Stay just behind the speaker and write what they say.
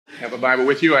have a Bible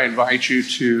with you, I invite you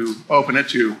to open it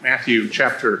to Matthew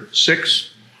chapter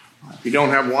 6. If you don't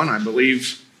have one, I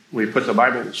believe we put the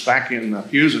Bibles back in the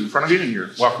pews in front of you, and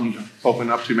you're welcome to open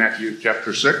up to Matthew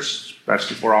chapter 6. That's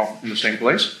if we're all in the same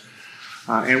place.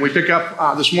 And we pick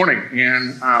up this morning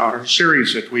in our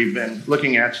series that we've been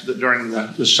looking at during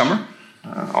this summer,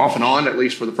 off and on, at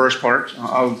least for the first part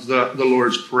of the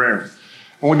Lord's Prayer.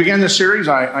 When we began this series,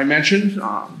 I mentioned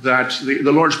that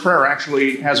the Lord's Prayer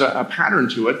actually has a pattern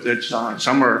to it that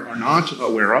some are not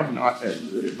aware of,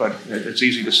 but it's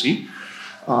easy to see.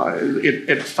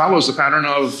 It follows the pattern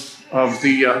of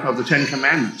the Ten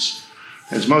Commandments.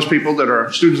 As most people that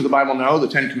are students of the Bible know, the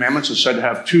Ten Commandments is said to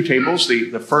have two tables.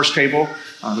 The first table,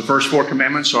 the first four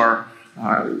commandments are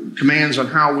commands on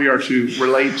how we are to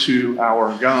relate to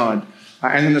our God.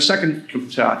 And then the second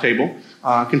table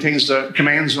contains the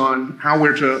commands on how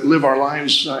we're to live our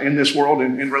lives in this world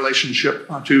in relationship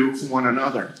to one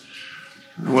another.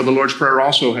 Well, the Lord's Prayer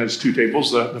also has two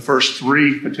tables. The first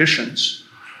three petitions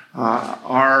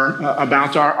are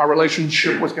about our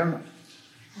relationship with God.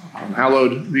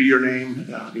 Hallowed be your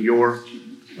name, your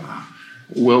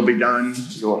will be done,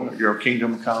 your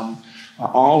kingdom come.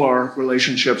 All our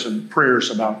relationships and prayers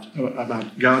about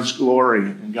God's glory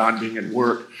and God being at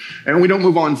work. And we don't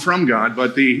move on from God,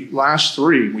 but the last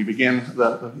three, we begin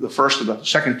the first of the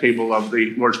second table of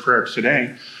the Lord's Prayer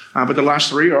today, but the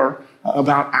last three are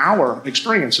about our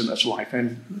experience in this life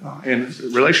and in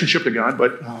relationship to God,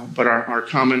 but our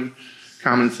common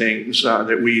things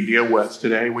that we deal with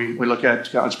today. We look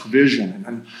at God's provision,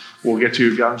 and we'll get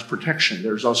to God's protection.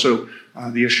 There's also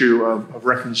the issue of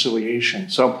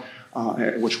reconciliation. So,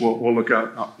 which we'll look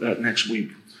at next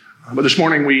week. But this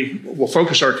morning we will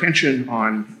focus our attention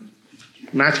on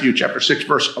Matthew chapter 6,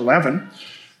 verse 11.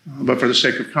 But for the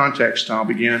sake of context, I'll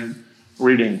begin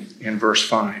reading in verse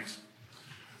 5.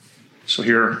 So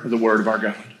hear the word of our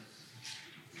God.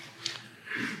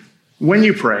 When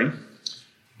you pray,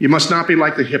 you must not be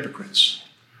like the hypocrites,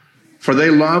 for they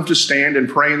love to stand and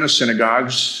pray in the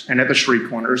synagogues and at the street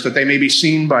corners, that they may be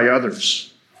seen by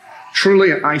others.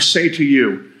 Truly, I say to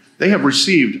you, they have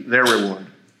received their reward.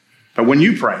 But when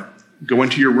you pray, go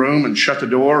into your room and shut the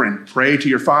door and pray to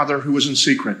your Father who is in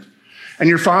secret. And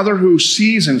your Father who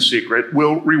sees in secret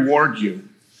will reward you.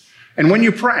 And when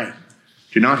you pray,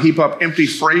 do not heap up empty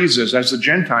phrases as the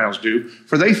Gentiles do,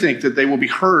 for they think that they will be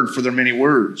heard for their many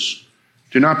words.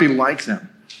 Do not be like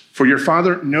them, for your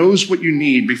Father knows what you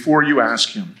need before you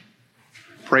ask him.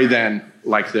 Pray then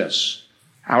like this: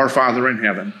 Our Father in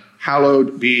heaven,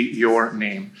 hallowed be your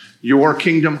name. Your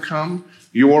kingdom come,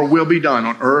 your will be done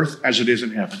on earth as it is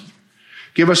in heaven.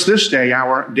 Give us this day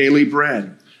our daily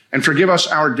bread, and forgive us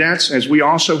our debts as we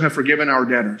also have forgiven our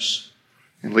debtors.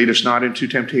 And lead us not into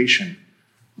temptation,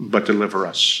 but deliver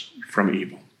us from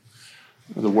evil.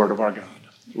 The word of our God.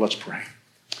 Let's pray.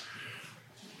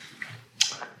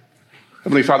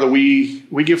 Heavenly Father, we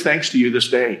give thanks to you this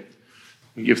day.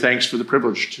 We give thanks for the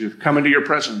privilege to come into your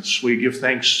presence. We give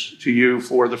thanks to you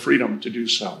for the freedom to do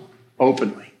so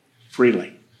openly,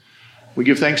 freely. We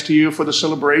give thanks to you for the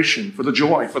celebration, for the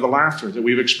joy, for the laughter that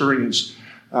we've experienced,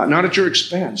 not at your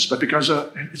expense, but because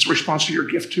it's a response to your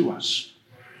gift to us.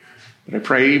 But I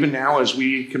pray even now as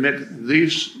we commit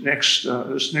this next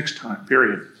time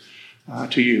period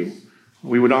to you,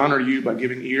 we would honor you by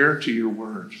giving ear to your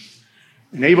word.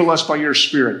 Enable us by your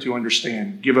Spirit to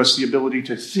understand. Give us the ability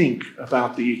to think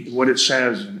about what it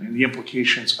says and the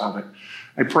implications of it.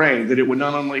 I pray that it would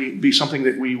not only be something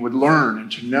that we would learn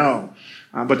and to know,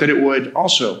 but that it would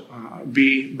also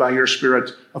be by your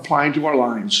Spirit applied to our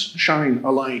lives, shine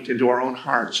a light into our own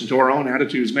hearts, into our own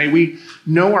attitudes. May we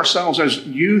know ourselves as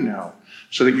you know,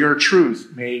 so that your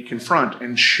truth may confront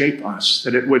and shape us,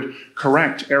 that it would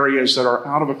correct areas that are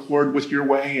out of accord with your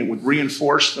way and would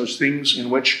reinforce those things in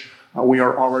which we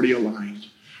are already aligned.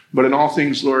 But in all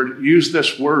things, Lord, use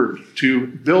this word to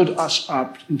build us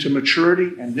up into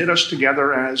maturity and knit us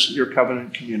together as your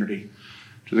covenant community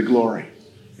to the glory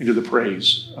and to the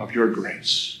praise of your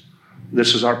grace.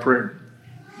 This is our prayer.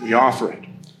 We offer it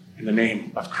in the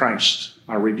name of Christ,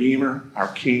 our Redeemer, our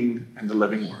King, and the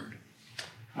living Word.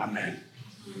 Amen.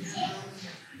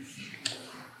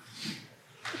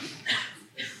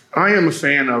 I am a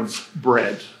fan of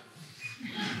bread.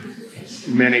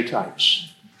 Many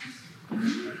types.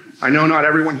 I know not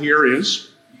everyone here is.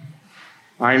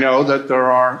 I know that there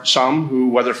are some who,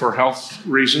 whether for health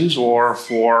reasons or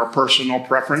for personal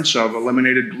preference, have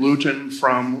eliminated gluten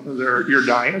from your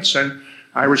diets, and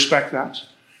I respect that.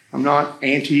 I'm not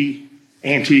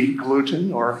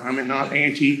anti-gluten, or I'm not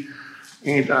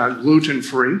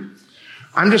gluten-free.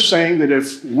 I'm just saying that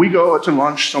if we go to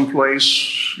lunch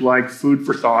someplace like Food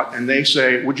for Thought and they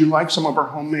say, would you like some of our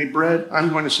homemade bread? I'm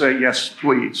going to say, yes,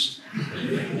 please.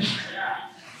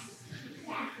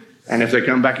 And if they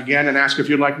come back again and ask if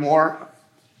you'd like more,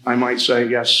 I might say,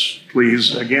 yes,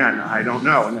 please, again. I don't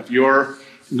know. And if you're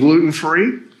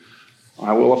gluten-free,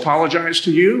 I will apologize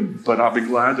to you, but I'll be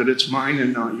glad that it's mine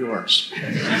and not yours.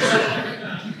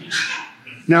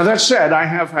 Now, that said, I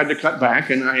have had to cut back,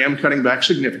 and I am cutting back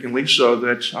significantly so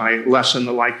that I lessen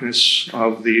the likeness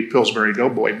of the Pillsbury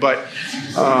Doughboy. But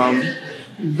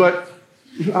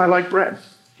I like bread.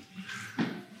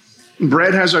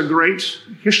 Bread has a great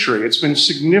history. It's been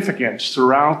significant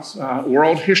throughout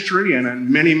world history and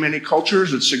in many, many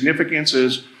cultures. Its significance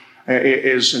is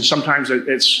and sometimes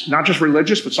it's not just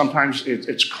religious, but sometimes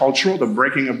it's cultural. The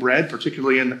breaking of bread,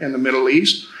 particularly in the Middle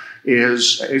East,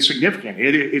 is significant.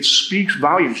 It speaks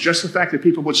volumes. Just the fact that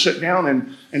people would sit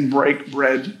down and break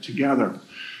bread together.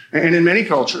 And in many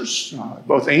cultures,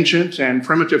 both ancient and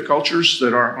primitive cultures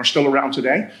that are still around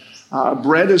today,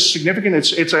 bread is significant.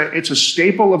 It's a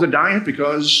staple of the diet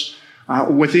because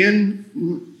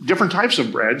within different types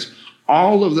of breads,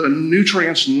 all of the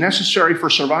nutrients necessary for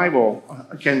survival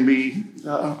can be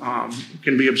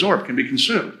absorbed, can be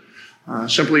consumed.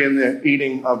 Simply in the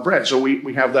eating of bread. So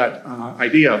we have that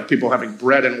idea of people having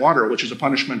bread and water, which is a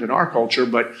punishment in our culture,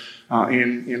 but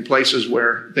in places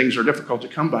where things are difficult to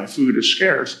come by, food is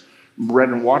scarce, bread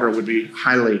and water would be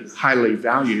highly, highly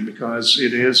valued because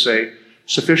it is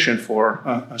sufficient for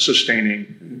a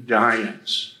sustaining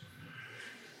diet.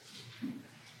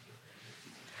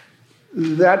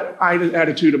 That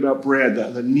attitude about bread,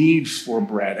 the need for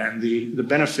bread and the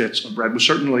benefits of bread was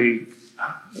certainly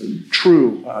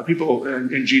true people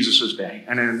in Jesus' day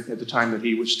and at the time that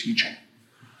he was teaching.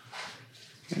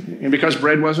 And because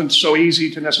bread wasn't so easy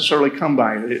to necessarily come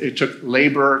by, it took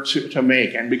labor to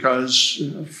make, and because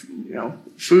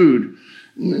food,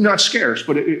 not scarce,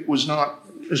 but it was not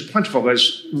as plentiful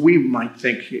as we might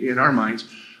think in our minds,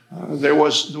 there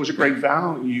was a great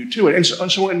value to it. And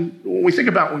so when we think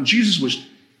about when Jesus was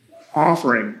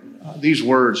offering these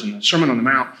words in the Sermon on the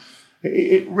Mount,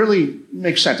 it really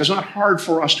makes sense. It's not hard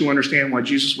for us to understand why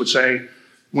Jesus would say,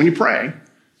 when you pray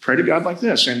to God like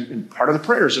this. And part of the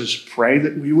prayers is pray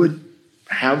that we would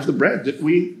have the bread that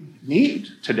we need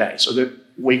today so that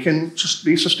we can just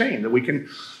be sustained, that we can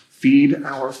feed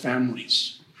our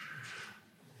families.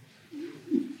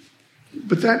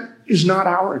 But that is not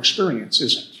our experience,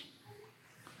 is it?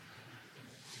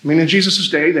 I mean, in Jesus'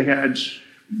 day, they had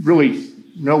really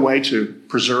no way to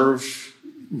preserve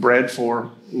bread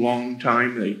for a long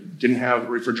time. They didn't have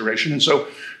refrigeration. And so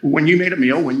when you made a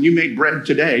meal, when you made bread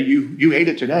today, you ate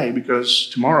it today because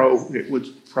tomorrow it would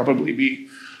probably be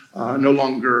no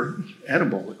longer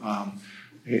edible.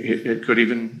 It could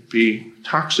even be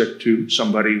toxic to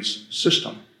somebody's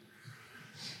system.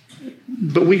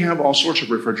 But we have all sorts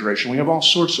of refrigeration. We have all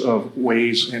sorts of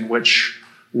ways in which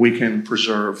we can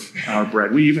preserve our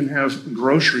bread. We even have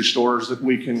grocery stores that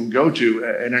we can go to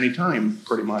at any time,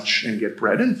 pretty much, and get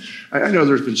bread. And I know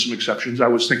there's been some exceptions. I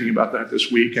was thinking about that this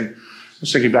week, and I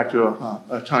was thinking back to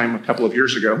a time a couple of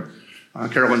years ago.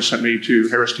 Carolyn sent me to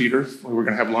Harris Teeter. We were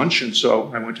going to have lunch, and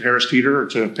so I went to Harris Teeter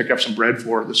to pick up some bread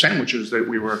for the sandwiches that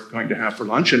we were going to have for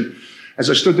lunch. And as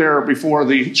I stood there before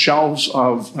the shelves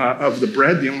of the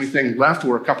bread, the only thing left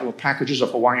were a couple of packages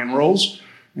of Hawaiian rolls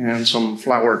and some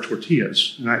flour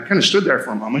tortillas. And I kind of stood there for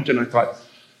a moment, and I thought,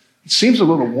 it seems a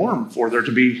little warm for there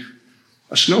to be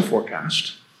a snow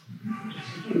forecast.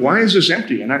 Why is this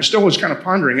empty? And I still was kind of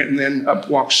pondering it, and then up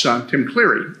walks Tim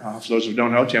Cleary. For those who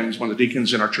don't know, Tim is one of the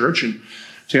deacons in our church, and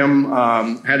Tim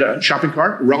had a shopping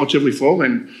cart, relatively full,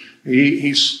 and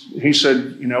he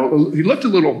said, he looked a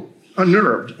little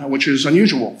unnerved, which is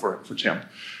unusual for Tim.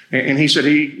 And he said,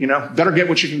 better get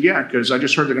what you can get, because I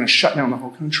just heard they're going to shut down the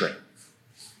whole country.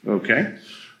 Okay.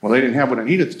 Well, they didn't have what I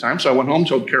needed at the time, so I went home,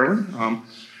 told Carolyn.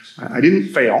 I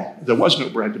didn't fail. There was no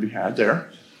bread to be had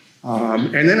there.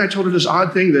 And then I told her this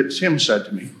odd thing that Tim said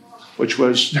to me, which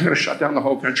was, they're going to shut down the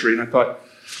whole country. And I thought,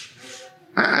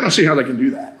 I don't see how they can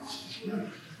do that.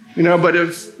 But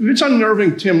if it's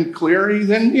unnerving Tim Cleary,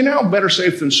 then, better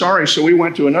safe than sorry. So we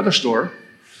went to another store,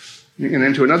 and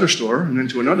then to another store, and then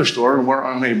to another store, and we're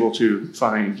unable to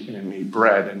find any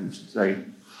bread. And they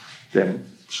then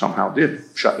somehow did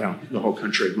shut down the whole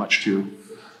country, much to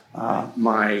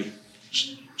my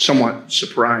somewhat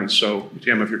surprise. So,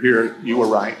 Tim, if you're here, you were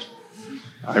right.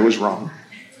 I was wrong.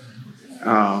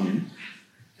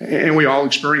 And we all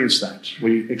experienced that.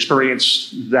 We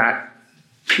experienced that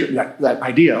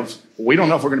idea of, we don't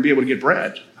know if we're going to be able to get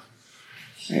bread.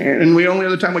 And the only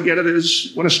other time we get it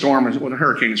is when a storm is, when a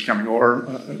hurricane is coming, or,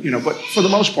 but for the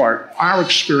most part, our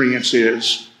experience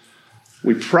is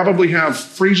we probably have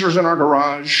freezers in our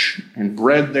garage and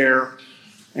bread there.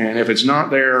 And if it's not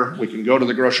there, we can go to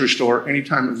the grocery store any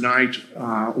time of night.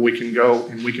 We can go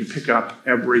and we can pick up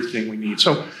everything we need.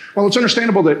 So, well, it's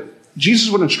understandable that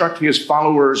Jesus would instruct his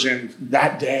followers in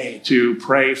that day to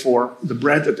pray for the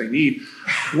bread that they need.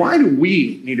 Why do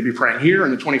we need to be praying here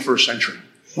in the 21st century?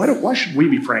 Why should we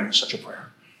be praying such a prayer?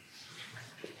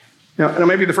 Now,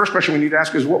 maybe the first question we need to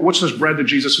ask is, what's this bread that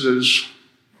Jesus is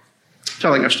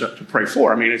telling us to pray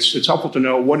for? I mean, it's helpful to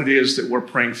know what it is that we're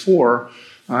praying for,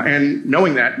 and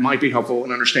knowing that might be helpful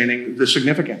in understanding the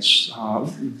significance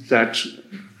that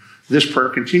this prayer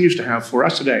continues to have for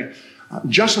us today,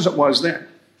 just as it was then.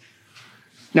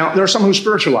 Now, there are some who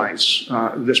spiritualize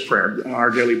this prayer, our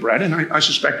daily bread, and I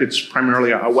suspect it's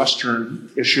primarily a Western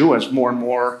issue as more and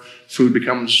more food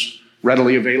becomes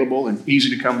readily available and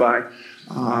easy to come by.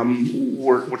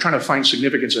 We're trying to find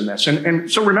significance in this. And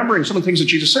so remembering some of the things that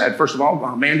Jesus said, first of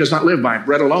all, man does not live by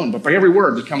bread alone, but by every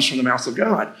word that comes from the mouth of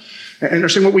God. And they're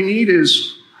saying what we need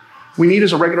is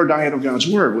a regular diet of God's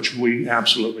word, which we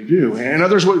absolutely do. And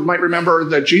others might remember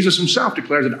that Jesus himself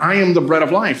declared that I am the bread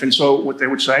of life. And so what they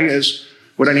would say is,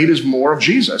 what I need is more of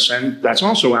Jesus, and that's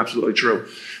also absolutely true.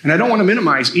 And I don't want to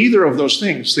minimize either of those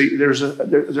things. There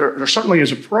certainly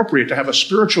is appropriate to have a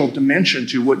spiritual dimension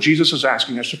to what Jesus is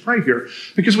asking us to pray here,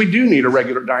 because we do need a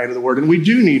regular diet of the Word, and we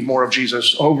do need more of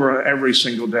Jesus over every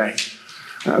single day.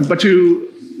 But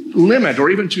to limit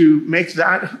or even to make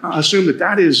that, assume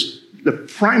that is the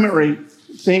primary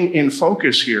thing in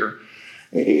focus here,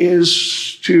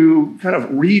 is to kind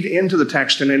of read into the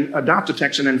text and then adopt the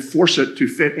text and then force it to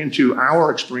fit into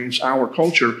our experience, our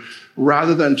culture,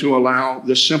 rather than to allow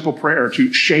this simple prayer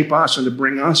to shape us and to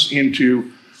bring us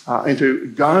into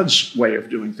God's way of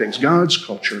doing things, God's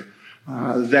culture,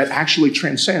 that actually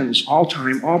transcends all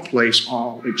time, all place,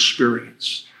 all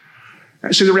experience.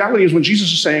 See, the reality is when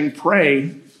Jesus is saying,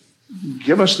 pray,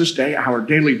 give us this day our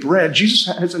daily bread,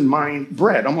 Jesus has in mind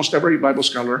bread. Almost every Bible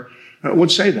scholar would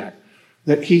say that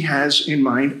he has in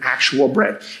mind actual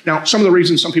bread. Now, some of the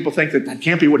reasons some people think that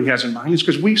can't be what he has in mind is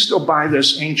because we still buy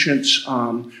this ancient,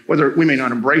 whether we may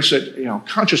not embrace it,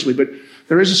 consciously, but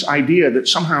there is this idea that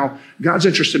somehow God's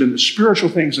interested in the spiritual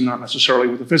things and not necessarily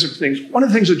with the physical things. One of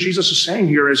the things that Jesus is saying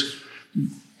here is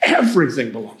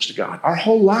everything belongs to God. Our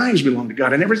whole lives belong to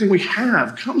God, and everything we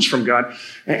have comes from God.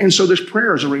 And so this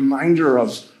prayer is a reminder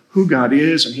of who God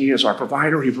is, and he is our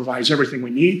provider. He provides everything we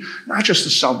need, not just the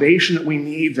salvation that we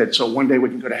need, that so one day we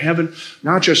can go to heaven,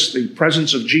 not just the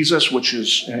presence of Jesus, which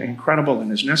is incredible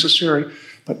and is necessary,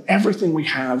 but everything we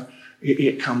have,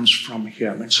 it comes from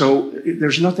him. And so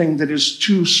there's nothing that is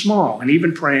too small. And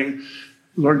even praying,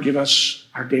 Lord, give us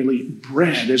our daily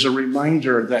bread, is a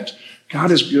reminder that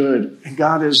God is good, and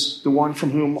God is the one from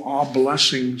whom all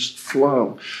blessings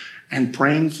flow. And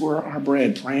praying for our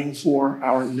bread, praying for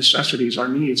our necessities, our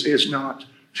needs, is not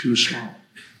too small.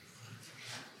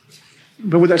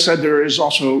 But with that said, there is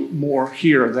also more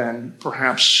here than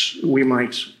perhaps we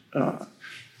might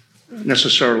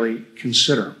necessarily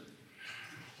consider.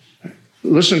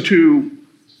 Listen to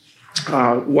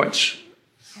what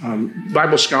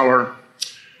Bible scholar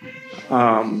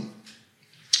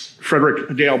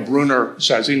Frederick Dale Bruner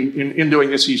says. In doing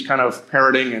this, he's kind of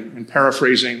parroting and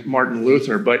paraphrasing Martin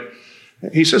Luther, but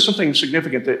he says something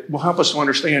significant that will help us to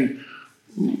understand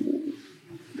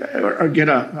or get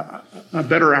a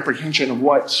better apprehension of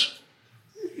what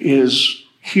is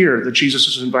here that Jesus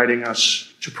is inviting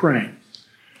us to pray.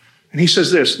 And he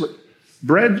says this: look,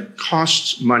 bread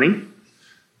costs money.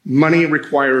 Money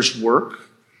requires work.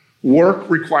 Work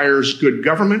requires good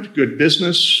government, good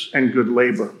business, and good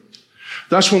labor.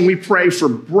 Thus, when we pray for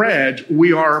bread,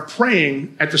 we are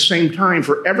praying at the same time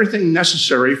for everything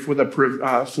necessary for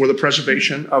the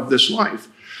preservation of this life,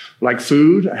 like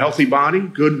food, a healthy body,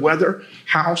 good weather,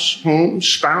 house, home,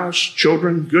 spouse,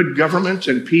 children, good government,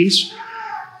 and peace,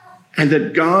 and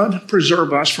that God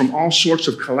preserve us from all sorts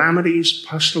of calamities,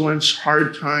 pestilence,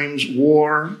 hard times,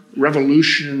 war,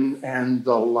 revolution, and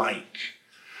the like.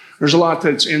 There's a lot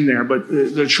that's in there, but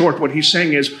the short, what he's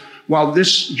saying is, while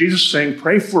Jesus is saying,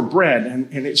 pray for bread,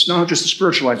 and it's not just the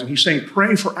spiritualizing, he's saying,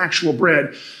 pray for actual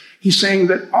bread. He's saying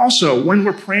that also, when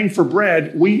we're praying for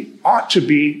bread, we ought to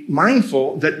be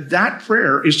mindful that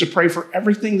prayer is to pray for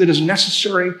everything that is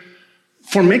necessary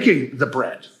for making the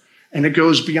bread. And it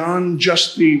goes beyond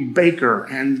just the baker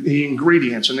and the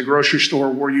ingredients in the grocery store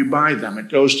where you buy them. It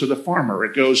goes to the farmer.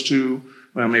 It goes to,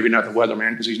 well, maybe not the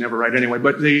weatherman because he's never right anyway,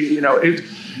 but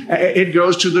it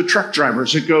goes to the truck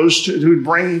drivers. It goes to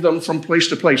bring them from place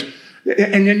to place.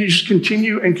 And then you just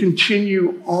continue and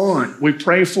continue on. We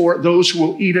pray for those who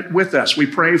will eat it with us. We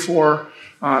pray for,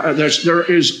 there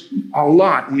is a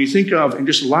lot when you think of and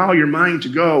just allow your mind to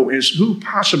go is who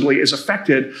possibly is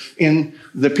affected in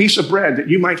the piece of bread that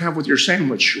you might have with your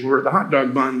sandwich or the hot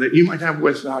dog bun that you might have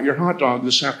with your hot dog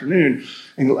this afternoon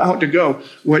and allow it to go.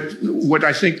 What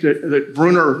I think that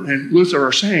Brunner and Luther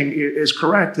are saying is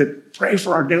correct, that pray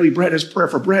for our daily bread is prayer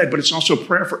for bread, but it's also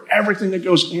prayer for everything that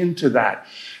goes into that.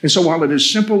 And so while it is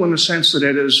simple in the sense that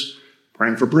it is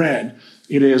praying for bread,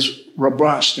 it is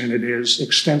robust and it is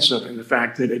extensive in the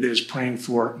fact that it is praying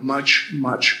for much,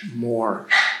 much more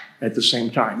at the same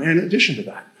time. And in addition to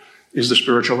that is the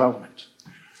spiritual element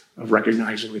of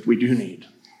recognizing that we do need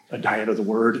a diet of the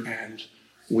word and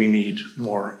we need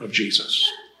more of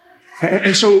Jesus.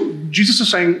 And so Jesus is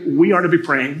saying we are to be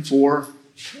praying for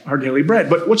our daily bread.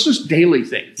 But what's this daily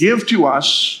thing? Give to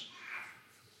us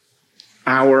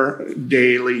our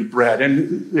daily bread.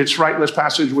 And it's right, this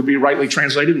passage would be rightly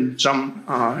translated, and some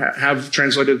have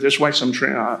translated it this way, some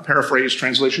paraphrase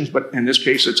translations, but in this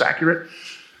case it's accurate.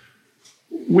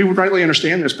 We would rightly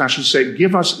understand this passage to say,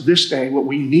 give us this day what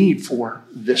we need for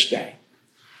this day.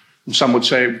 And some would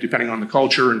say, depending on the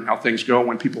culture and how things go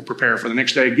when people prepare for the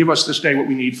next day, give us this day what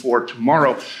we need for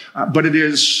tomorrow. But it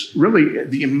is really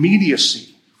the immediacy.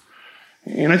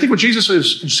 And I think what Jesus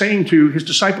is saying to his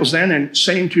disciples then and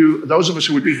saying to those of us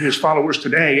who would be his followers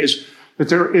today is that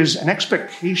there is an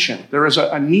expectation, there is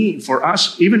a need for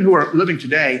us, even who are living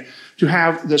today, to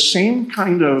have the same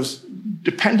kind of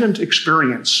dependent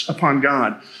experience upon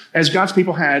God as God's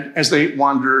people had as they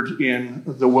wandered in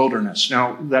the wilderness.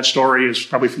 Now, that story is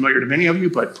probably familiar to many of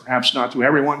you, but perhaps not to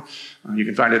everyone. You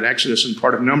can find it in Exodus and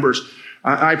part of Numbers.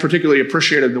 I particularly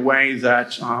appreciated the way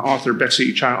that author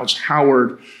Betsy Childs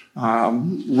Howard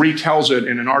retells it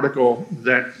in an article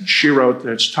that she wrote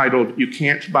that's titled, "You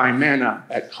Can't Buy Manna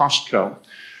at Costco."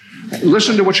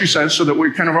 Listen to what she says so that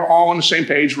we're kind of all on the same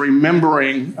page,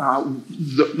 remembering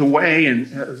the way and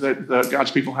that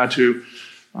God's people had to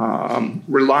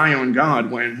rely on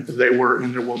God when they were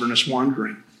in their wilderness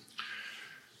wandering.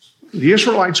 The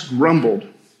Israelites grumbled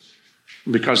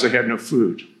because they had no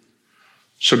food.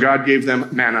 So God gave them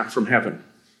manna from heaven.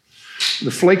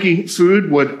 The flaky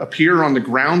food would appear on the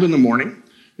ground in the morning,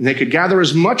 and they could gather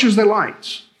as much as they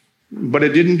liked, but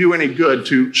it didn't do any good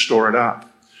to store it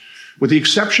up. With the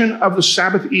exception of the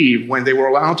Sabbath Eve, when they were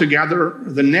allowed to gather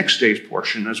the next day's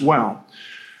portion as well,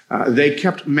 they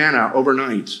kept manna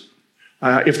overnight.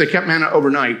 If they kept manna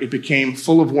overnight, it became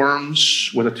full of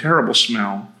worms with a terrible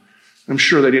smell. I'm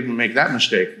sure they didn't make that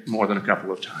mistake more than a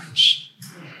couple of times.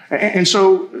 And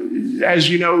so, as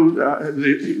you know,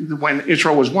 when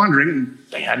Israel was wandering, and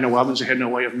they had no ovens, they had no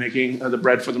way of making the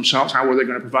bread for themselves, how were they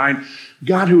going to provide?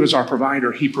 God, who is our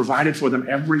provider, he provided for them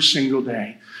every single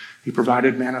day. He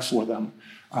provided manna for them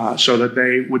so that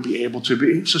they would be able to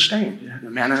be sustained. The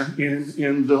manna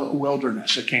in the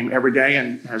wilderness, it came every day,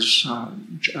 and as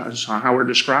Howard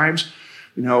describes,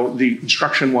 you know, the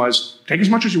instruction was, take as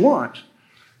much as you want,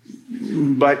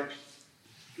 but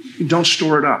don't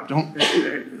store it up.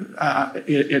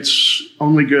 It's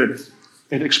only good.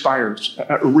 It expires,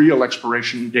 a real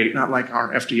expiration date, not like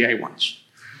our FDA ones.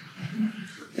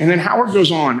 And then Howard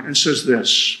goes on and says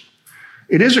this,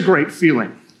 it is a great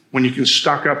feeling when you can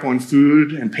stock up on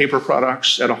food and paper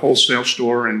products at a wholesale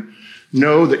store and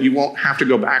know that you won't have to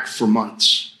go back for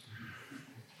months.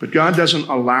 But God doesn't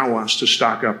allow us to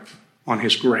stock up on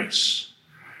his grace.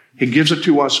 He gives it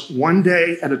to us one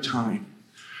day at a time,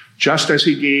 just as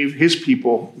he gave his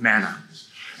people manna.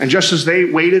 And just as they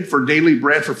waited for daily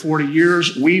bread for 40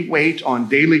 years, we wait on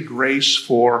daily grace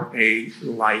for a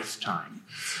lifetime.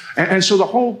 And so the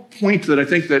whole point that I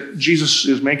think that Jesus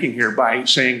is making here by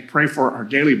saying, pray for our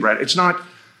daily bread, it's not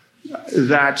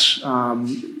that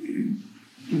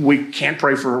we can't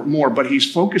pray for more, but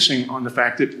he's focusing on the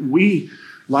fact that we,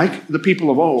 like the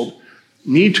people of old,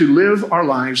 need to live our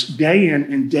lives day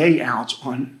in and day out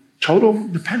on total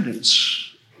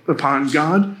dependence upon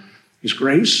God, his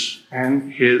grace,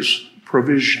 and his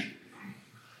provision.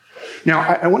 Now,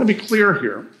 I want to be clear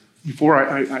here before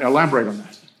I elaborate on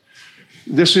that.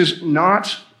 This is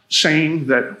not saying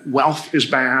that wealth is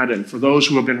bad, and for those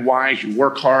who have been wise, you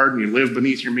work hard and you live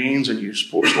beneath your means and you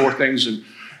store things, and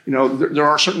you know there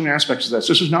are certain aspects of this.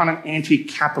 This is not an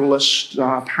anti-capitalist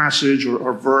passage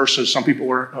or verse, as some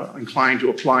people are inclined to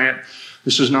apply it.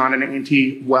 This is not an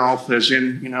anti-wealth, as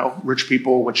in, you know, rich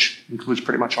people, which includes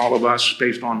pretty much all of us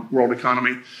based on world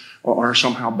economy, are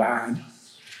somehow bad.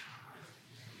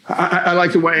 I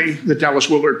like the way that Dallas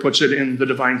Willard puts it in The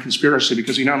Divine Conspiracy,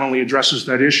 because he not only addresses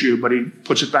that issue, but he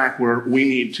puts it back where we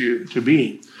need to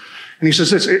be. And he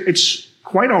says this, it's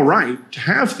quite all right to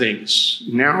have things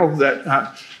now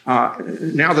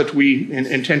that we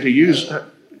intend to use.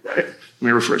 Let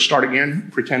me start again,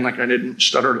 pretend like I didn't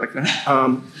stutter like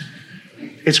that.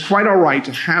 It's quite all right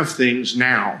to have things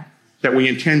now that we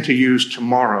intend to use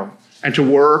tomorrow and to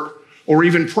work or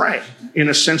even pray in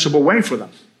a sensible way for them.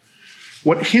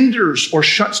 What hinders or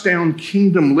shuts down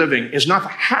kingdom living is not the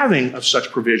having of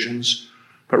such provisions,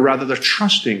 but rather the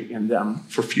trusting in them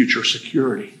for future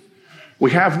security.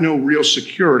 We have no real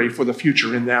security for the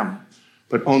future in them,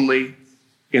 but only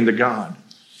in the God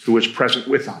who is present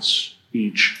with us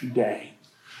each day.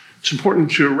 It's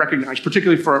important to recognize,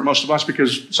 particularly for most of us,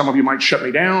 because some of you might shut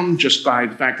me down just by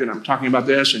the fact that I'm talking about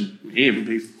this and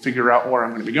maybe figure out where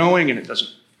I'm going to be going, and it doesn't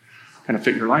kind of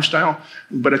fit your lifestyle.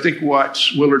 But I think what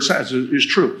Willard says is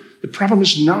true. The problem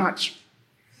is not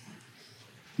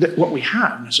that what we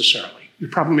have necessarily. The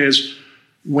problem is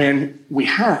when we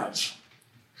have,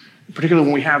 particularly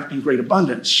when we have in great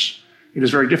abundance, it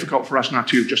is very difficult for us not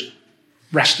to just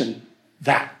rest in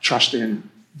that, trust in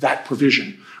that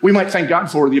provision. We might thank God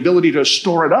for the ability to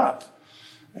store it up,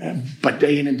 but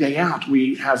day in and day out,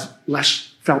 we have less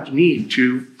felt need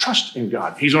to trust in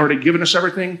God. He's already given us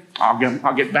everything. I'll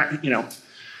get back,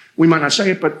 we might not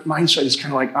say it, but mindset is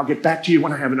kind of like, I'll get back to you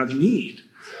when I have another need.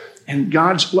 And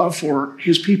God's love for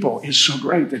his people is so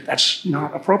great that that's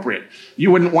not appropriate.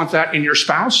 You wouldn't want that in your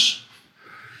spouse.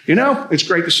 It's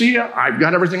great to see you. I've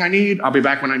got everything I need. I'll be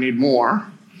back when I need more.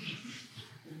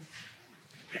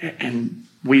 And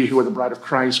we who are the bride of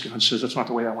Christ, God says, that's not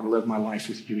the way I want to live my life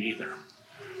with you either.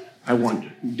 I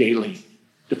want daily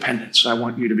dependence. I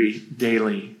want you to be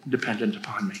daily dependent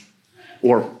upon me.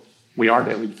 Or we are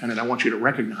daily dependent. I want you to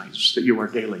recognize that you are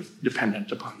daily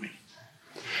dependent upon me.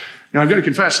 Now, I'm going to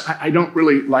confess, I don't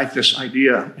really like this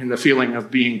idea and the feeling of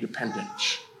being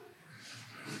dependent.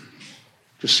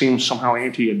 It just seems somehow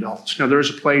anti-adult. Now, there is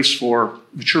a place for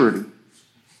maturity.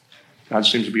 God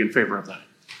seems to be in favor of that.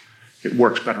 It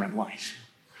works better in life.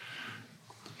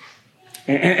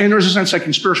 And there's a sense I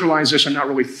can spiritualize this and not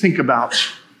really think about,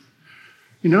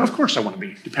 of course I want to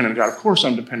be dependent on God. Of course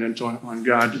I'm dependent on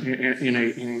God in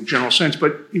a general sense.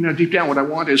 But, deep down what I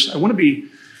want is I want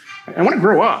to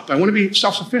grow up. I want to be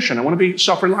self-sufficient. I want to be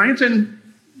self-reliant. And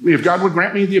if God would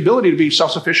grant me the ability to be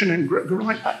self-sufficient and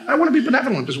reliant, I want to be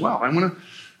benevolent as well. I want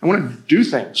to do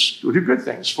things, do good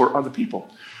things for other people.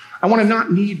 I want to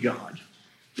not need God,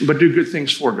 but do good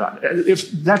things for God. If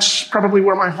that's probably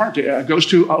where my heart goes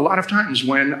to a lot of times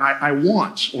when I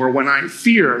want or when I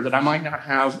fear that I might not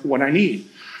have what I need.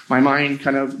 My mind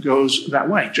kind of goes that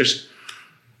way. Just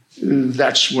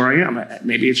that's where I am.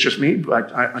 Maybe it's just me,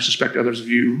 but I suspect others of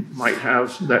you might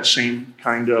have that same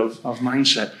kind of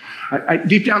mindset.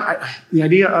 Deep down, the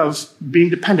idea of being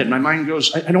dependent, my mind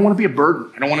goes, I don't want to be a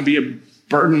burden. I don't want to be a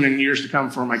burden in years to come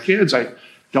for my kids. I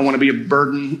don't want to be a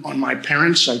burden on my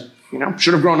parents. I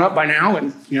should have grown up by now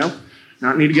and,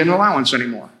 not need to get an allowance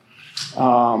anymore.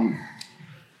 But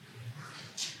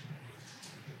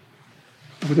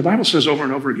what the Bible says over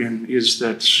and over again is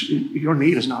that your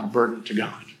need is not a burden to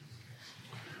God.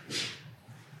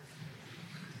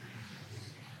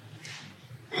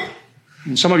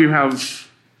 And some of you have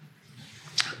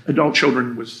adult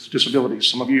children with disabilities.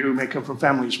 Some of you may come from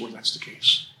families where that's the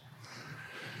case.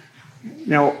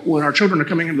 Now, when our children are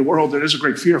coming into the world, there is a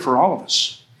great fear for all of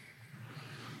us.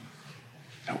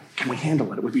 Can we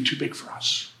handle it? It would be too big for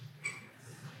us.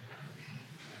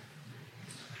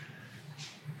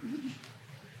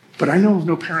 But I know of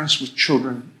no parents with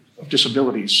children of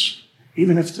disabilities,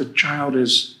 even if the child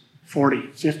is 40,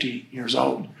 50 years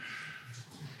old.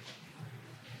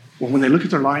 Well, when they look at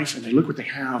their life and they look what they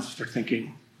have, they're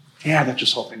thinking, yeah, that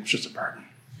whole thing was just a burden.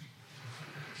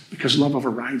 Because love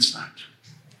overrides that.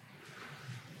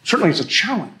 Certainly it's a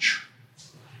challenge.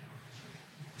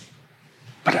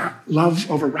 But love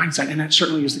overrides that, and that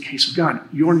certainly is the case of God.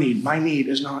 Your need, my need,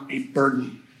 is not a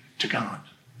burden to God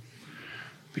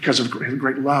because of the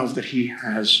great love that he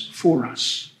has for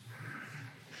us.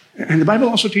 And the Bible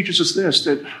also teaches us this,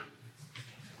 that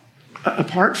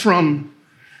apart from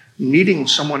needing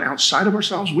someone outside of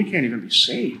ourselves, we can't even be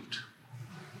saved.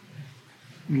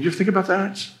 You think about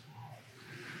that?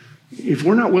 If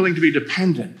we're not willing to be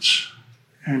dependent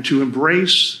and to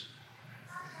embrace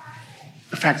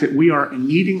the fact that we are in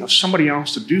needing of somebody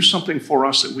else to do something for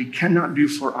us that we cannot do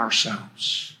for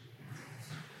ourselves,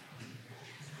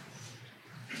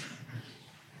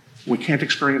 we can't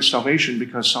experience salvation,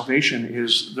 because salvation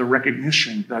is the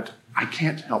recognition that I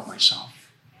can't help myself.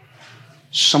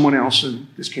 Someone else, in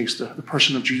this case, the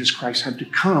person of Jesus Christ, had to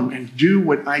come and do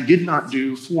what I did not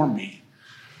do for me,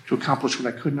 to accomplish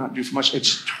what I could not do for myself.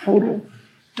 It's total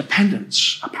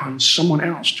dependence upon someone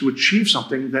else to achieve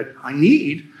something that I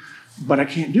need, but I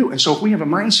can't do. And so if we have a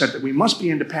mindset that we must be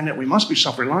independent, we must be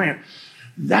self-reliant,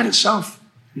 that itself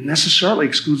necessarily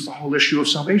excludes the whole issue of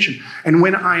salvation. And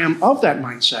when I am of that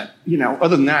mindset,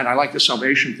 other than that, I like the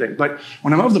salvation thing, but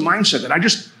when I'm of the mindset that I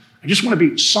just want to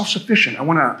be self-sufficient, I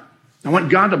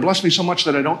want God to bless me so much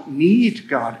that I don't need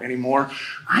God anymore,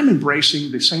 I'm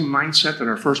embracing the same mindset that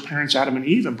our first parents, Adam and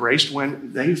Eve, embraced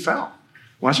when they fell,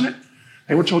 wasn't it?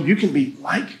 They were told, you can be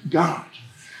like God.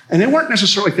 And they weren't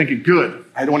necessarily thinking, good,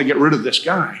 I don't want to get rid of this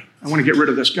guy. I want to get rid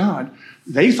of this God.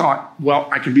 They thought, well,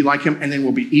 I can be like him, and then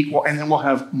we'll be equal, and then we'll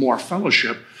have more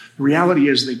fellowship. The reality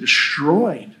is they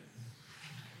destroyed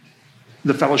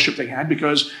the fellowship they had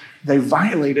because they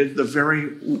violated the very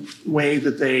way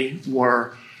that they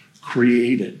were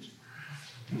created.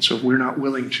 And so if we're not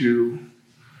willing to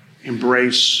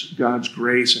embrace God's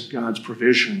grace and God's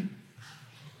provision,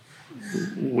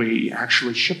 we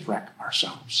actually shipwreck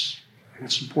ourselves. And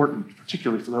it's important,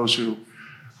 particularly for those who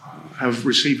have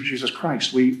received Jesus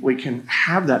Christ. We can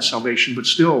have that salvation, but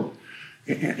still,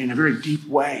 in a very deep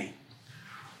way,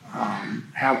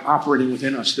 have operating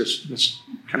within us this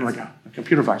kind of like a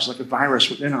computer virus, like a virus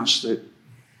within us that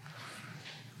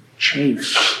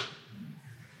chafes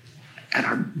at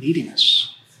our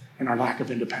neediness and our lack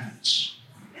of independence.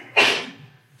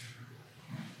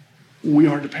 We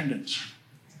are dependent,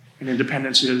 and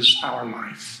independence is our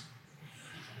life.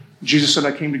 Jesus said,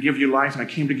 I came to give you life, and I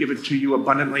came to give it to you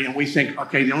abundantly. And we think,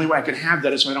 okay, the only way I can have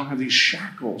that is if I don't have these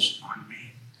shackles on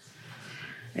me.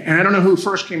 And I don't know who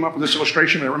first came up with this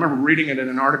illustration, but I remember reading it in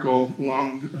an article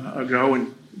long ago,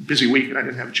 and busy week, and I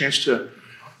didn't have a chance to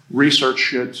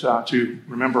research it to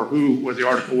remember what the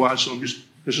article was. So this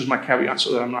is my caveat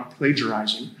so that I'm not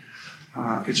plagiarizing.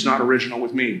 It's not original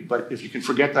with me, but if you can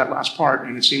forget that last part,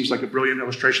 and it seems like a brilliant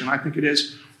illustration, I think it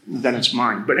is, then it's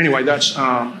mine. But anyway, that's...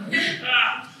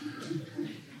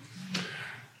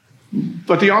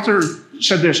 But the author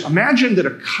said this, imagine that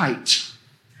a kite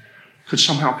could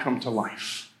somehow come to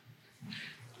life.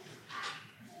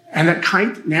 And that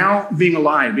kite, now being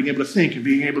alive, being able to think and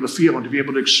being able to feel and to be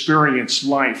able to experience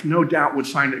life, no doubt would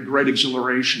find a great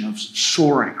exhilaration of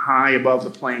soaring high above the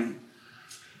plane.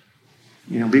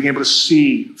 Being able to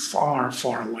see far,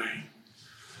 far away.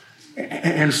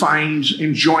 And find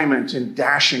enjoyment in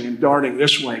dashing and darting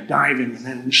this way, diving, and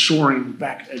then soaring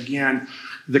back again.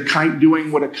 The kite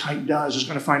doing what a kite does is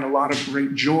going to find a lot of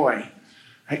great joy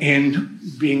in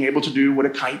being able to do what a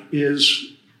kite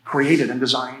is created and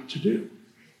designed to do.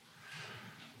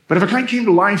 But if a kite came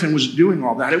to life and was doing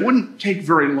all that, it wouldn't take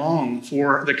very long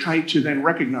for the kite to then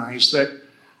recognize that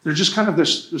there's just kind of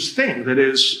this thing that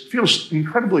feels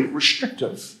incredibly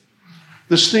restrictive.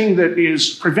 This thing that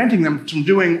is preventing them from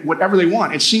doing whatever they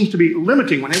want. It seems to be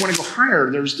limiting. When they want to go higher,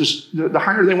 there's this, the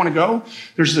higher they want to go,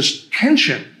 there's this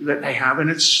tension that they have, and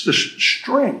it's this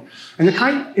string. And the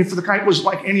kite, if the kite was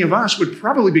like any of us, would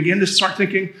probably begin to start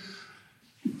thinking,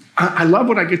 I love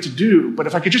what I get to do, but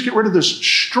if I could just get rid of this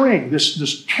string,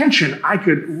 this tension, I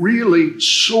could really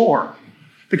soar.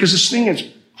 Because this thing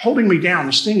is holding me down.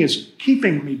 This thing is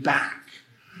keeping me back.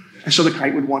 And so the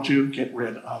kite would want to get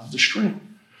rid of the string.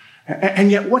 And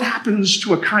yet, what happens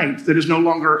to a kite that is no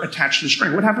longer attached to the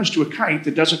string? What happens to a kite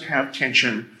that doesn't have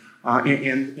tension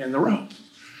in the rope?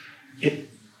 It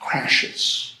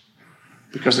crashes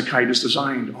because the kite is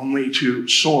designed only to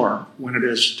soar when it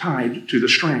is tied to the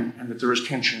string and that there is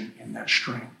tension in that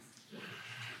string.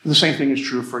 And the same thing is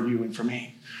true for you and for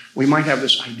me. We might have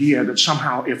this idea that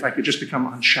somehow if I could just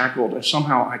become unshackled, if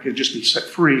somehow I could just be set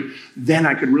free, then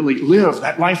I could really live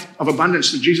that life of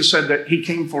abundance that Jesus said that he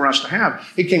came for us to have.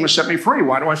 He came to set me free.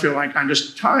 Why do I feel like I'm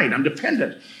just tied? I'm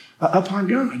dependent upon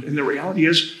God. And the reality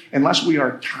is, unless we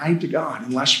are tied to God,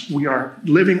 unless we are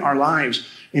living our lives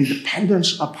in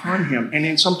dependence upon him, and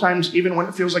in sometimes even when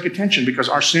it feels like a tension because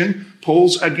our sin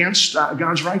pulls against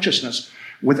God's righteousness,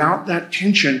 without that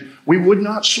tension, we would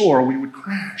not soar, we would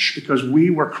crash because we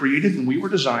were created and we were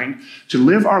designed to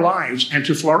live our lives and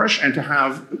to flourish and to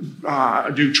have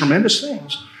do tremendous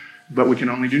things. But we can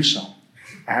only do so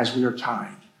as we are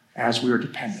tied, as we are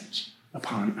dependent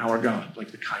upon our God,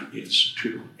 like the kite is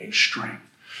to a string.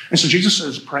 And so Jesus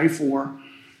says, pray for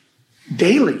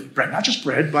daily bread, not just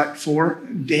bread, but for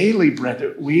daily bread.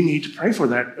 That we need to pray for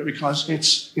that because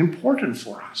it's important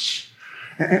for us.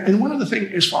 And one of the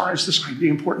things, as far as the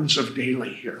importance of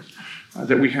daily here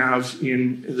that we have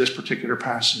in this particular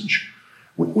passage,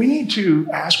 we need to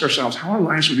ask ourselves how our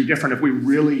lives would be different if we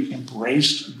really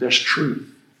embraced this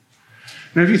truth.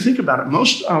 Now, if you think about it,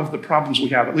 most of the problems we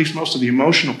have, at least most of the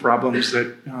emotional problems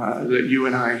that you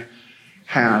and I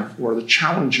have, or the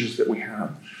challenges that we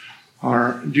have,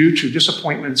 are due to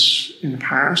disappointments in the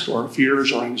past or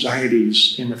fears or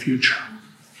anxieties in the future.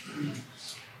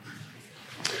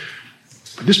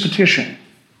 But this petition,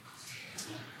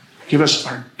 give us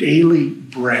our daily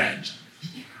bread,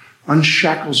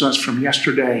 unshackles us from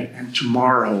yesterday and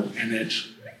tomorrow, and it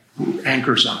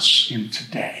anchors us in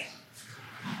today.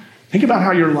 Think about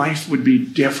how your life would be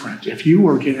different if you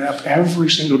were getting up every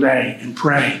single day and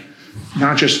pray,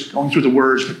 not just going through the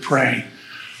words, but pray.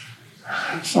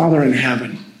 Father in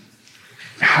heaven,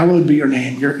 hallowed be your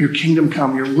name. Your kingdom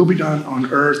come. Your will be done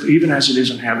on earth, even as it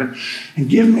is in heaven. And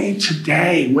give me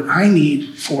today what I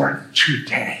need for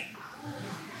today.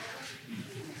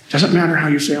 Doesn't matter how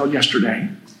you failed yesterday.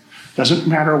 Doesn't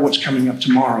matter what's coming up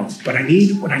tomorrow. But I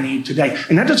need what I need today.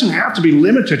 And that doesn't have to be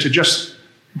limited to just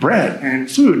bread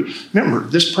and food. Remember,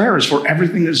 this prayer is for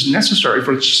everything that is necessary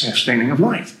for the sustaining of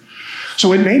life.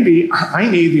 So it may be,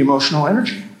 I need the emotional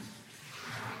energy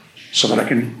so that I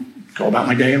can go about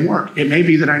my day and work. It may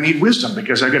be that I need wisdom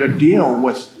because I've got to deal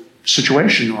with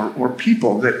situation or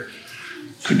people that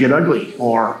could get ugly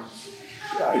or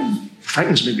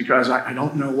frightens me because I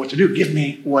don't know what to do. Give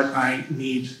me what I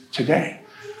need today.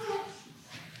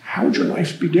 How would your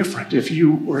life be different if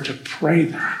you were to pray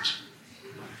that?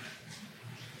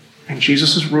 And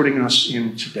Jesus is rooting us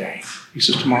in today. He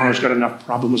says tomorrow's got enough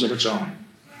problems of its own.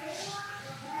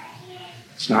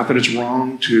 It's not that it's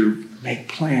wrong to make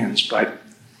plans, but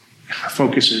our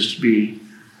focus is to be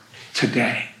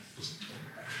today.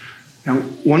 Now,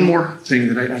 one more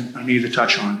thing that I need to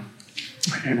touch on,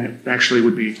 and it actually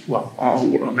would be,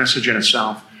 a message in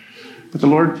itself. But the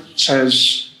Lord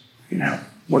says,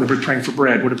 what if we're praying for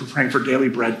bread? What if we're praying for daily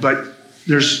bread? But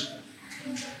there's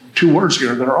two words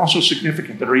here that are also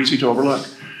significant, that are easy to overlook.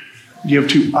 Give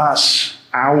to us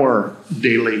our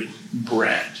daily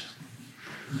bread.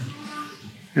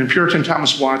 And Puritan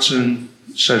Thomas Watson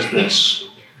says this: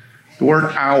 the word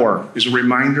our is a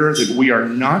reminder that we are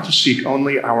not to seek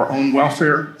only our own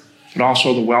welfare, but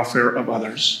also the welfare of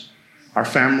others, our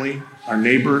family, our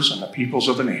neighbors, and the peoples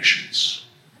of the nations.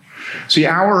 See,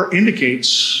 our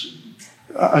indicates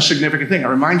a significant thing. It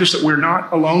reminds us that we're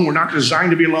not alone. We're not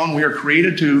designed to be alone. We are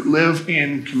created to live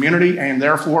in community, and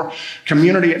therefore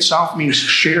community itself means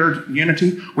shared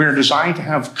unity. We are designed to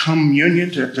have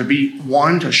communion, to be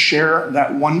one, to share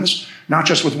that oneness, not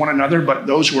just with one another, but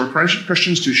those who are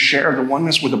Christians, to share the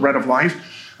oneness with the bread of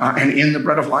life. And in the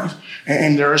bread of life,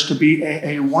 and there is to be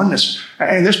a oneness.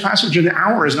 And this passage in the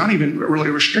hour is not even really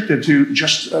restricted to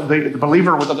just the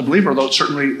believer with the believer, though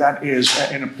certainly that is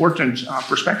an important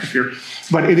perspective here.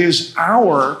 But it is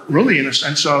our, really in a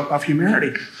sense, of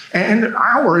humanity. And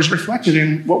our is reflected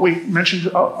in what we mentioned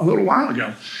a little while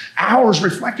ago. Our is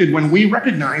reflected when we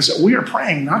recognize that we are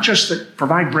praying, not just to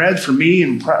provide bread for me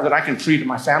and that I can feed to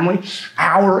my family.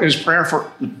 Our is prayer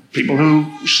for the people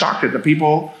who stocked it, the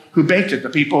people who baked it, the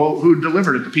people who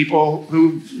delivered it, the people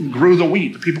who grew the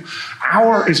wheat, the people.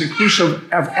 Our is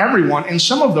inclusive of everyone, and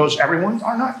some of those everyone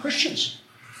are not Christians.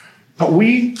 But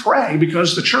we pray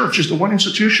because the church is the one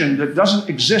institution that doesn't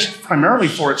exist primarily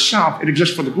for itself. It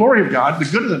exists for the glory of God, the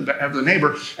good of the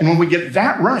neighbor. And when we get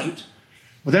that right,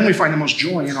 well, then we find the most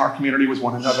joy in our community with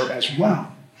one another as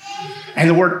well. And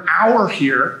the word our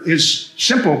here is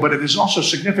simple, but it is also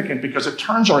significant because it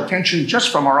turns our attention just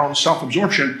from our own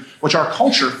self-absorption, which our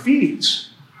culture feeds,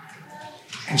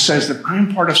 and says that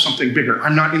I'm part of something bigger.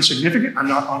 I'm not insignificant, I'm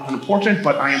not unimportant,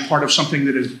 but I am part of something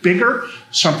that is bigger,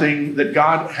 something that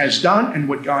God has done and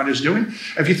what God is doing.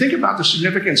 If you think about the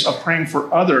significance of praying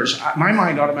for others, my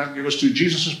mind automatically goes to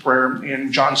Jesus' prayer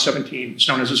in John 17. It's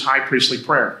known as his high priestly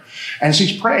prayer. And as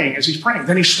he's praying,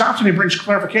 then he stops and he brings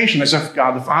clarification as if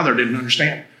God the Father didn't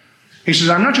understand. He says,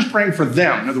 I'm not just praying for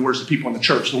them, in other words, the people in the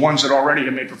church, the ones that already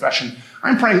have made profession.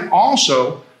 I'm praying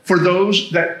also for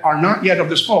those that are not yet of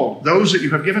this fold, those that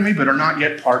you have given me but are not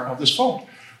yet part of this fold.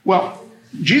 Well,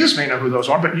 Jesus may know who those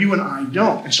are, but you and I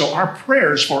don't. And so our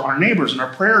prayers for our neighbors and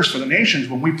our prayers for the nations,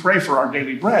 when we pray for our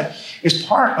daily bread, is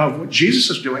part of what Jesus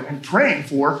is doing and praying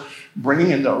for bringing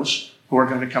in those who are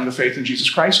going to come to faith in Jesus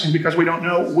Christ. And because we don't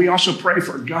know, we also pray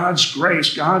for God's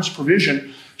grace, God's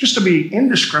provision, just to be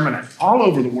indiscriminate all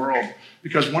over the world,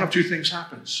 because one of two things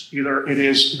happens. Either it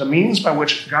is the means by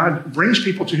which God brings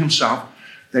people to himself,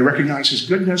 they recognize his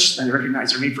goodness, and they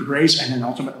recognize their need for grace, and then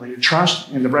ultimately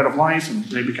trust in the bread of life, and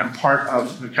they become part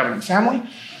of the covenant family.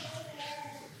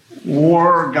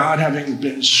 Or God, having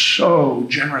been so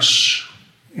generous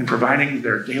in providing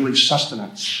their daily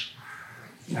sustenance,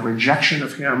 the rejection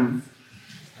of him,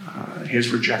 his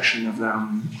rejection of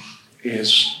them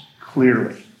is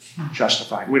clearly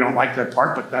justified. We don't like that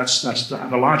part, but that's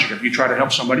the logic. If you try to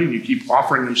help somebody and you keep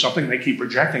offering them something, they keep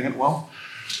rejecting it, well,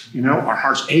 our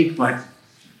hearts ache, but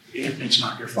it's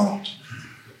not your fault.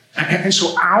 And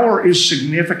so our is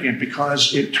significant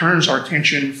because it turns our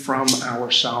attention from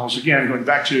ourselves. Again, going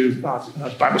back to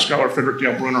Bible scholar Frederick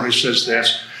Dale Bruner, who says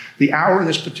this: the our in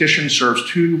this petition serves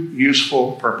two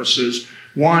useful purposes.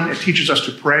 One, it teaches us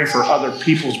to pray for other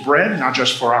people's bread, not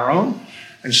just for our own.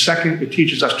 And second, it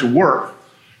teaches us to work,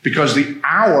 because the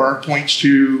our points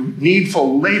to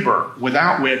needful labor,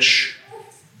 without which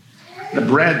the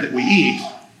bread that we eat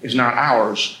is not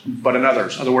ours, but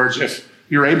another's. In other words, if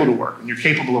you're able to work and you're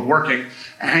capable of working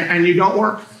and you don't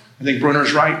work, I think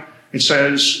Bruner's right. It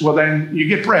says, well, then you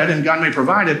get bread and God may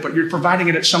provide it, but you're providing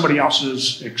it at somebody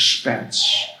else's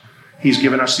expense. He's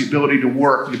given us the ability to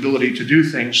work, the ability to do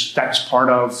things. That's part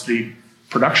of the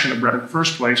production of bread in the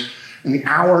first place. And the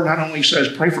hour not only says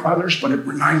pray for others, but it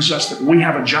reminds us that we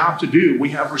have a job to do. We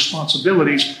have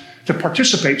responsibilities to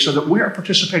participate so that we are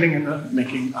participating in the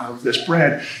making of this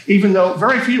bread, even though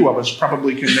very few of us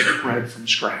probably can make bread from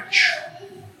scratch.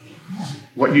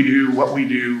 What you do, what we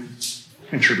do,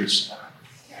 contributes to that.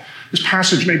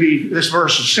 This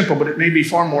verse is simple, but it may be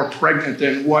far more pregnant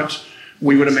than what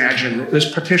we would imagine.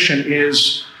 This petition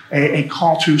is a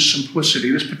call to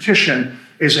simplicity. This petition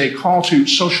is a call to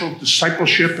social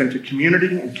discipleship and to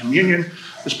community and communion.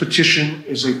 This petition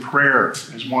is a prayer,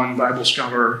 as one Bible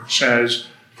scholar says,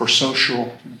 for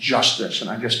social justice. And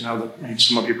I just know that made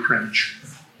some of you cringe.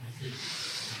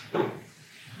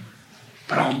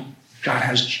 But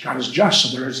God is just,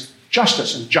 so there is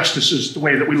justice. And justice is the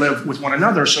way that we live with one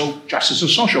another, so justice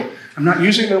is social. I'm not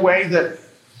using it in a way that,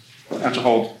 that's a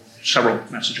whole several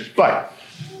messages. But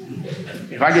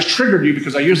if I just triggered you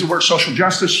because I used the word social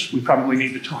justice, we probably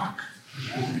need to talk.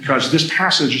 Because this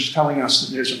passage is telling us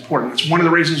that it is important. It's one of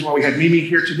the reasons why we had Mimi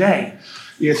here today.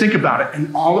 You think about it,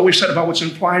 and all that we said about what's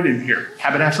implied in here.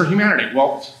 Habitat for Humanity.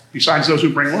 Well, besides those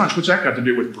who bring lunch, what's that got to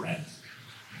do with bread?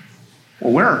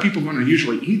 Well, where are people going to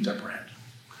usually eat their bread?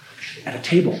 At a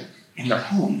table, in their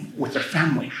home, with their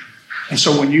family. And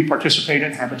so when you participate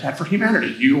in Habitat for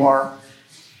Humanity, you are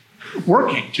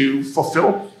working to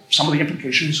fulfill some of the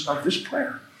implications of this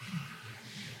prayer.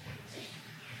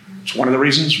 It's one of the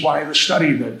reasons why the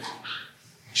study that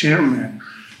Tim and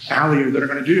Allie are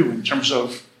going to do in terms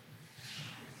of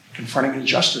confronting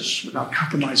injustice without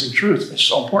compromising truth is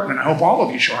so important. And I hope all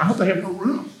of you show. I hope they have no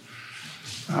room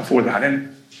for that.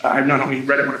 And I've not only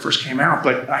read it when it first came out,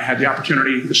 but I had the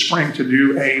opportunity this spring to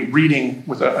do a reading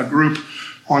with a group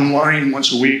online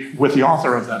once a week with the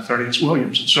author of that, Thaddeus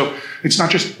Williams. And so it's not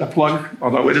just a plug,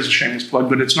 although it is a shameless plug,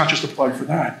 but it's not just a plug for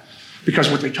that. Because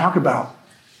what they talk about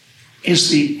is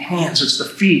the hands, it's the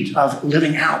feet of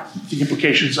living out the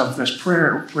implications of this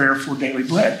prayer for daily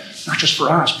bread, not just for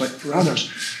us, but for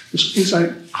others. This is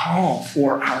a call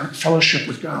for our fellowship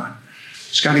with God.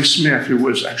 Scotty Smith, who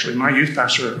was actually my youth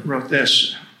pastor, wrote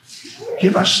this: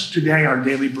 give us today our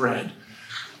daily bread.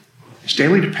 It's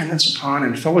daily dependence upon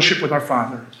and fellowship with our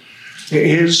Father. It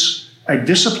is a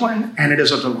discipline and it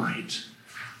is a delight.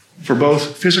 For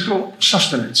both physical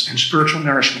sustenance and spiritual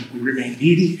nourishment, we remain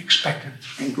needy, expectant,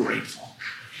 and grateful.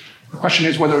 The question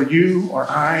is whether you or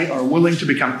I are willing to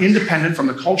become independent from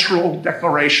the cultural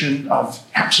declaration of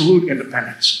absolute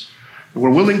independence.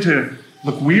 We're willing to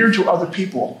look weird to other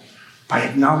people by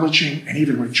acknowledging and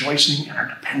even rejoicing in our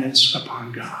dependence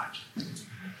upon God.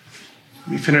 Let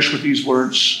me finish with these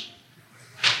words.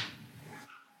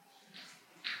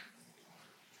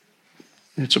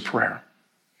 It's a prayer.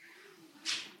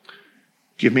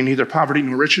 Give me neither poverty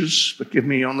nor riches, but give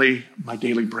me only my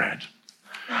daily bread.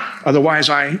 Otherwise,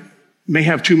 I may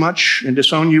have too much and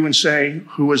disown you and say,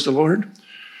 who is the Lord?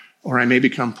 Or I may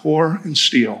become poor and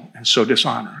steal and so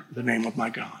dishonor the name of my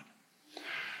God.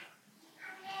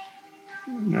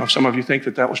 Now, some of you think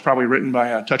that was probably written by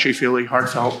a touchy-feely,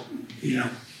 heartfelt,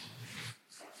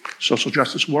 social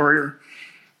justice warrior.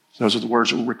 Those are the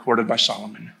words that were recorded by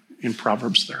Solomon in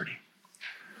Proverbs 30.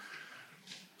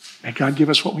 May God give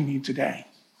us what we need today.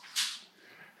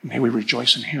 May we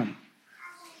rejoice in him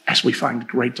as we find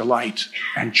great delight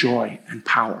and joy and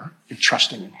power in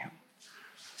trusting in him.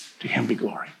 To him be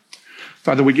glory.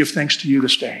 Father, we give thanks to you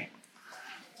this day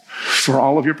for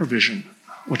all of your provision,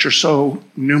 which are so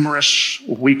numerous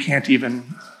we can't even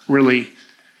really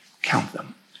count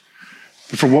them.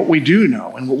 But for what we do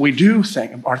know and what we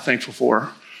are thankful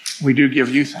for, we do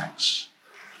give you thanks.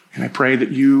 And I pray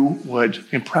that you would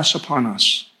impress upon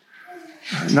us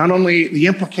not only the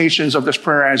implications of this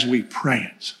prayer as we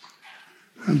pray it,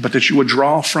 but that you would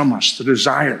draw from us the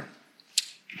desire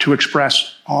to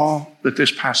express all that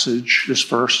this passage, this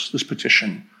verse, this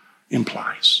petition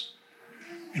implies.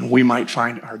 And we might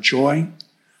find our joy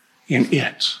in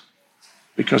it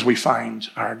because we find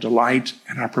our delight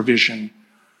and our provision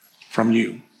from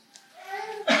you.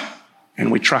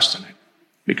 And we trust in it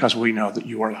because we know that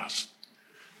you are love.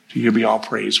 To you be all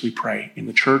praise, we pray, in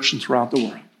the church and throughout the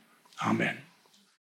world. Amen.